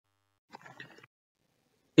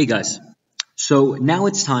Hey guys, so now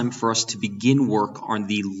it's time for us to begin work on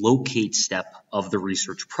the locate step of the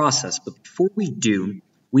research process. But before we do,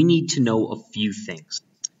 we need to know a few things.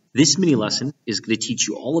 This mini lesson is going to teach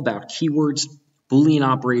you all about keywords, Boolean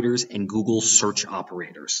operators, and Google search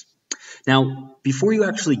operators. Now, before you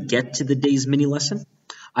actually get to the day's mini lesson,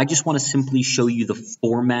 I just want to simply show you the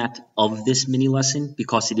format of this mini lesson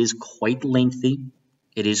because it is quite lengthy.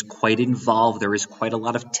 It is quite involved, there is quite a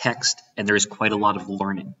lot of text, and there is quite a lot of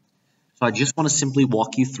learning. So I just want to simply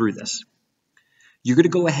walk you through this. You're going to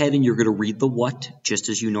go ahead and you're going to read the what, just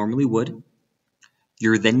as you normally would.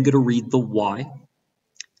 You're then going to read the why.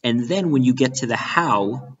 And then when you get to the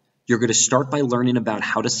how, you're going to start by learning about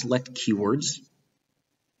how to select keywords.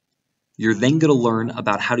 You're then going to learn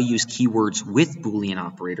about how to use keywords with Boolean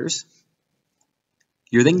operators.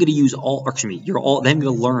 You're then going to use then going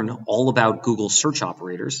to learn all about Google search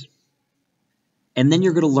operators. And then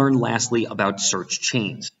you're going to learn lastly about search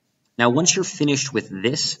chains. Now, once you're finished with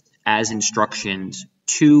this, as instructions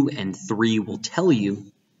 2 and 3 will tell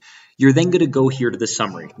you, you're then going to go here to the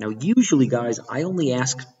summary. Now, usually, guys, I only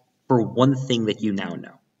ask for one thing that you now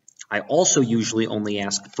know. I also usually only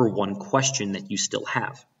ask for one question that you still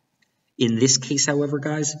have. In this case, however,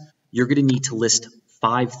 guys, you're going to need to list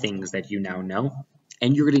 5 things that you now know.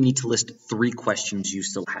 And you're going to need to list 3 questions you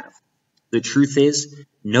still have. The truth is,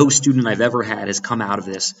 no student I've ever had has come out of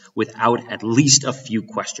this without at least a few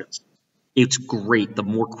questions. It's great the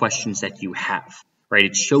more questions that you have, right?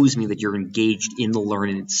 It shows me that you're engaged in the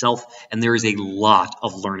learning itself, and there is a lot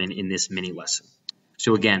of learning in this mini lesson.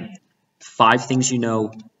 So again, 5 things you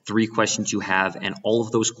know, 3 questions you have, and all of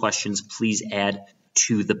those questions please add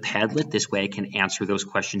to the Padlet. This way I can answer those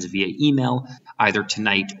questions via email either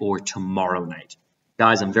tonight or tomorrow night.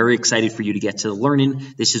 Guys, I'm very excited for you to get to the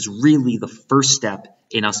learning. This is really the first step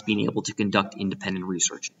in us being able to conduct independent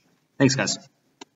research. Thanks, guys.